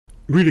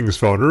Greetings,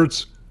 fellow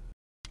nerds.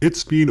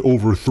 It's been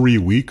over 3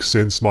 weeks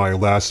since my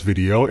last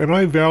video, and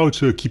I vow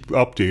to keep you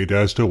updated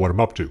as to what I'm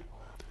up to.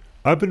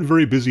 I've been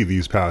very busy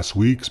these past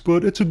weeks,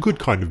 but it's a good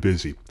kind of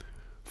busy.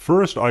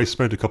 First, I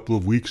spent a couple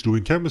of weeks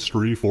doing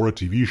chemistry for a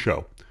TV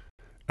show.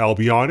 I'll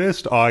be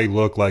honest, I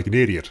look like an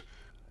idiot.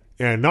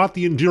 And not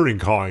the endearing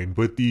kind,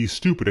 but the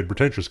stupid and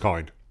pretentious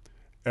kind.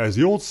 As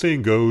the old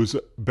saying goes,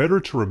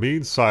 better to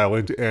remain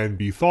silent and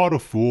be thought a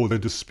fool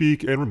than to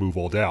speak and remove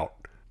all doubt.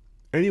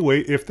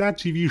 Anyway, if that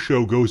TV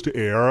show goes to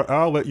air,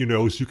 I'll let you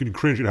know so you can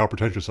cringe at how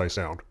pretentious I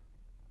sound.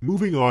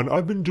 Moving on,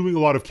 I've been doing a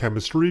lot of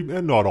chemistry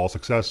and not all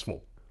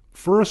successful.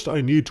 First,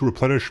 I need to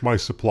replenish my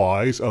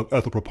supplies of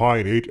ethyl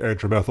propionate and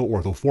trimethyl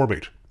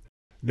orthoformate.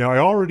 Now, I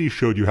already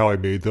showed you how I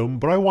made them,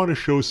 but I want to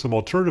show some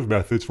alternative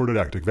methods for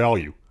didactic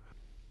value.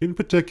 In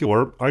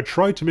particular, I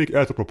tried to make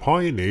ethyl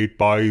propionate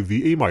by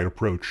the amide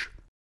approach.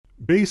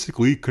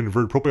 Basically,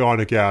 convert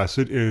propionic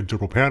acid into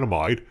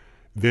propanamide,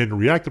 then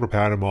react the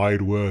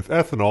propanamide with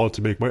ethanol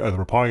to make my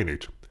ethyl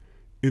propionate.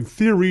 In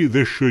theory,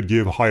 this should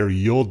give higher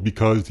yield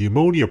because the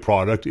ammonia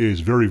product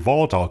is very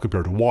volatile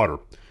compared to water.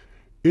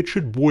 It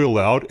should boil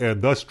out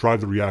and thus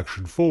drive the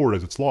reaction forward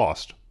as it's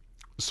lost.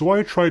 So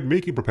I tried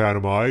making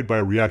propanamide by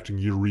reacting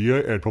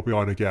urea and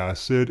propionic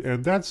acid,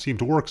 and that seemed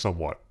to work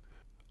somewhat.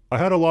 I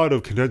had a lot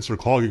of condenser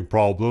clogging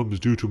problems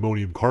due to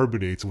ammonium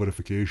carbonate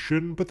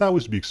solidification, but that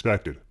was to be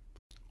expected.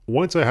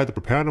 Once I had the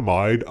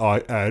propanamide, I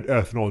added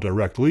ethanol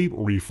directly,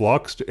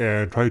 refluxed,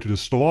 and tried to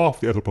distill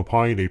off the ethyl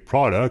propionate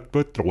product,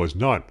 but there was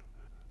none.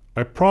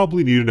 I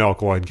probably need an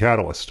alkaline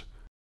catalyst.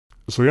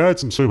 So I added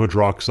some sodium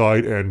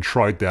hydroxide and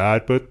tried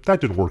that, but that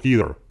didn't work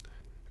either.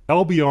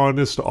 I'll be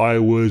honest, I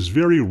was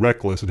very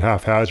reckless and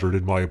haphazard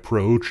in my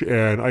approach,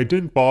 and I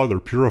didn't bother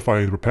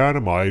purifying the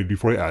propanamide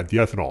before I added the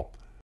ethanol.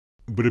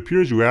 But it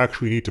appears you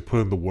actually need to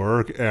put in the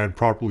work and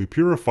properly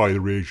purify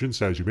the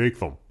reagents as you make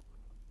them.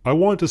 I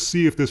want to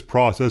see if this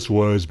process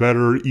was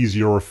better,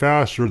 easier, or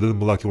faster than the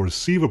molecular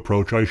sieve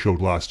approach I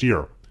showed last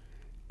year.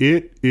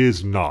 It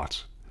is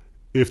not.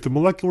 If the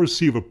molecular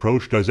sieve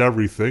approach does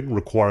everything,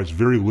 requires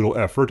very little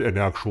effort and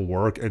actual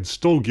work, and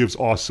still gives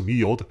awesome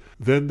yield,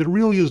 then there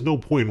really is no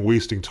point in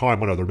wasting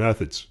time on other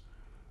methods.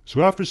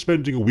 So after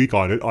spending a week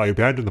on it, I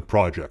abandoned the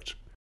project.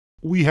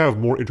 We have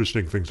more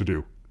interesting things to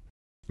do.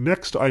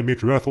 Next, I made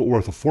trimethyl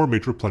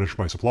orthoformate to replenish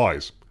my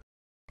supplies.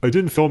 I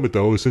didn't film it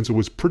though, since it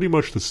was pretty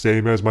much the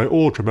same as my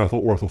old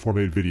trimethyl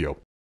orthoformate video.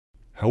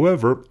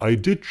 However, I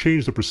did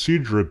change the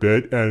procedure a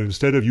bit, and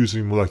instead of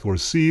using molecular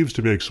sieves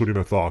to make sodium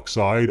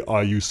methoxide,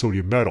 I used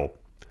sodium metal.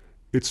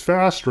 It's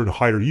faster and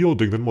higher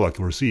yielding than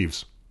molecular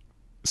sieves.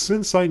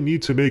 Since I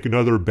need to make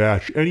another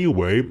batch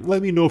anyway,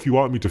 let me know if you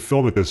want me to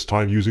film it this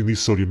time using the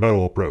sodium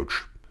metal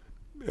approach.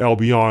 I'll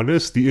be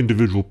honest, the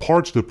individual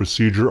parts of the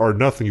procedure are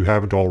nothing you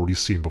haven't already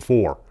seen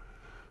before.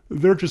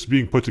 They're just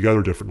being put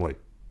together differently.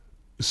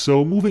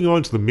 So moving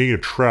on to the main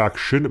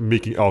attraction,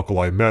 making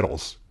alkali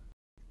metals.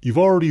 You've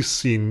already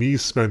seen me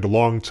spend a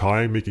long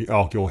time making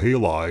alkyl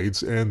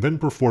halides and then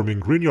performing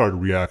Grignard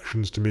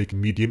reactions to make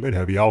medium and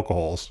heavy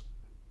alcohols.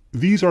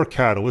 These are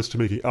catalysts to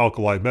making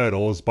alkali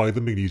metals by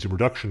the magnesium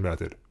reduction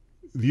method.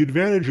 The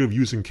advantage of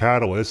using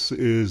catalysts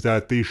is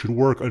that they should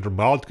work under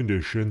mild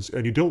conditions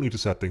and you don't need to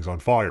set things on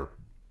fire.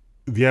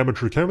 The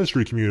amateur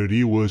chemistry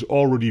community was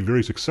already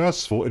very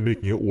successful in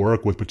making it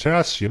work with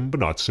potassium but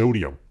not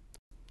sodium.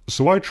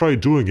 So I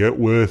tried doing it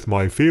with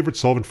my favorite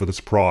solvent for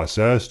this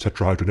process,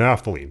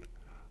 tetrahydronaphthalene.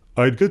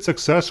 I had good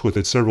success with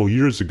it several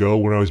years ago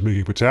when I was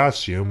making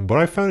potassium, but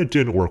I found it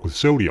didn't work with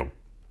sodium.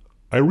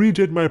 I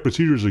redid my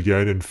procedures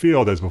again and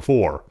failed as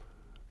before.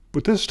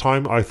 But this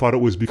time I thought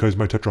it was because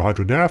my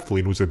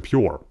tetrahydronaphthalene was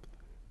impure.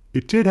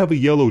 It did have a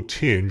yellow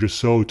tinge,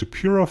 so to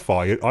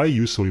purify it I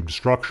used sodium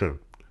destruction.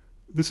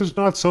 This is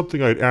not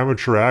something I had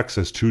amateur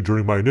access to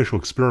during my initial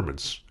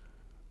experiments.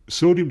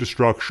 Sodium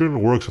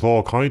destruction works with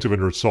all kinds of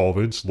inert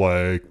solvents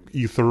like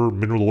ether,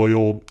 mineral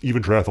oil,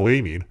 even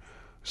triethylamine,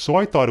 so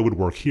I thought it would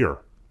work here.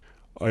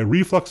 I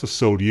refluxed the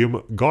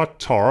sodium, got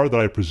tar that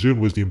I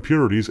presumed was the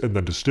impurities, and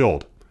then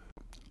distilled.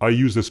 I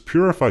used this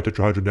purified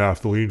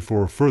tetrahydronaphthalene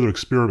for further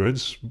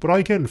experiments, but I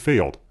again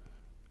failed.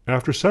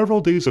 After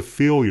several days of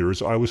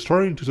failures, I was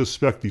starting to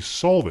suspect these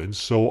solvents,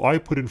 so I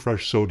put in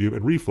fresh sodium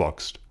and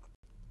refluxed.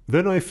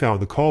 Then I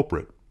found the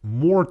culprit.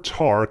 More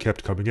tar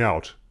kept coming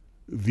out.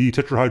 The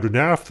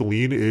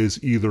tetrahydronaphthalene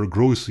is either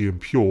grossly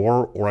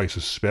impure, or I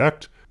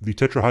suspect the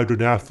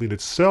tetrahydronaphthalene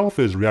itself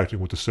is reacting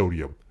with the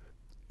sodium.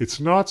 It's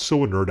not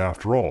so inert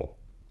after all.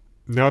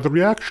 Now the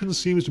reaction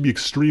seems to be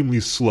extremely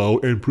slow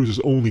and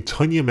produces only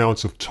tiny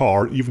amounts of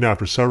tar even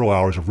after several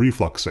hours of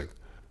refluxing.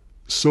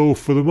 So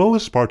for the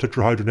most part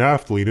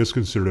tetrahydronaphthalene is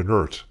considered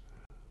inert.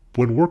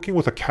 When working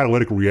with a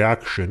catalytic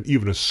reaction,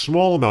 even a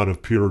small amount of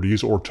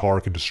impurities or tar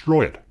can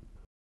destroy it.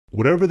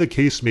 Whatever the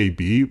case may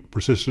be,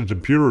 persistent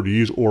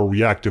impurities or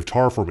reactive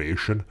tar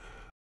formation,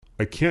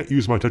 I can't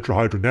use my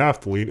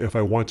tetrahydronaphthalene if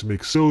I want to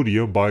make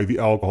sodium by the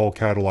alcohol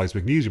catalyzed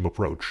magnesium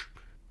approach.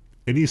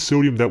 Any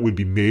sodium that would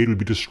be made would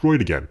be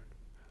destroyed again.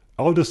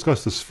 I'll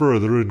discuss this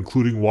further,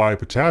 including why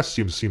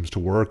potassium seems to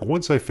work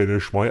once I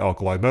finish my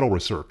alkali metal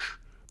research.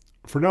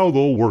 For now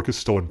though, work is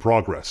still in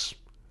progress.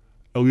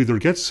 I'll either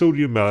get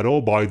sodium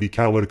metal by the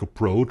catalytic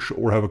approach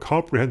or have a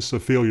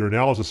comprehensive failure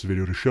analysis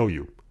video to show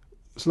you.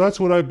 So that's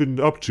what I've been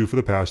up to for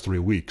the past 3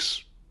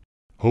 weeks.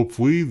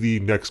 Hopefully the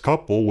next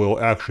couple will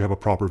actually have a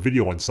proper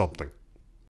video on something.